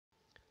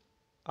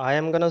I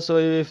am gonna show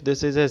you if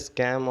this is a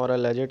scam or a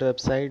legit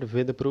website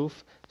with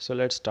proof. So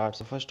let's start.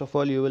 So first of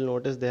all, you will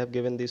notice they have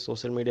given these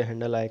social media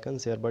handle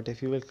icons here, but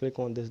if you will click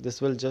on this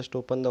will just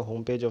open the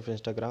home page of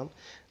Instagram.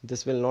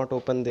 This will not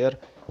open their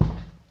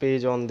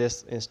page on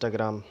this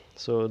Instagram.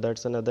 So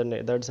that's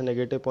that's a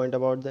negative point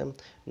about them.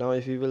 Now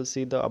if you will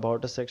see the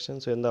about us section,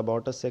 so in the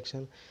about us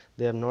section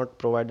they have not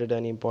provided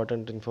any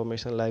important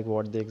information like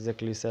what they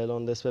exactly sell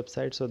on this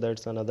website, so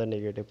that's another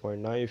negative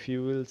point. Now if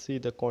you will see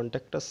the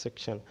contact us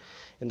section,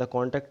 in the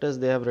contact us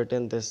they have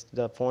written this,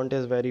 the font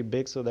is very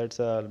big, so that's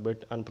a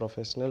bit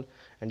unprofessional.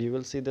 And you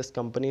will see this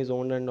company is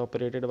owned and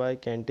operated by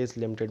Cantis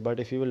Limited, but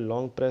if you will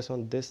long press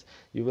on this,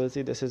 you will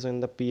see this is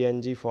in the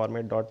png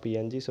format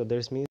 .png.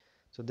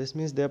 So this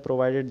means they have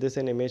provided this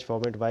in image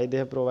format. Why they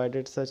have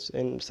provided such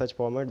in such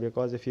format?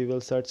 Because if you will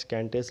search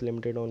Cantis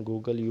Limited on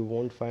Google, you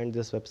won't find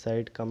this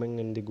website coming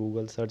in the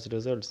Google search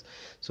results.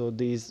 So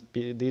these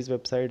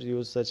websites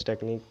use such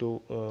technique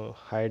to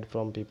hide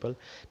from people.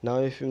 Now,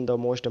 if in the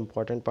most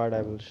important part,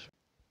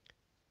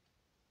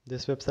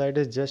 this website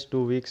is just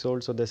 2 weeks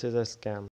old, so this is a scam.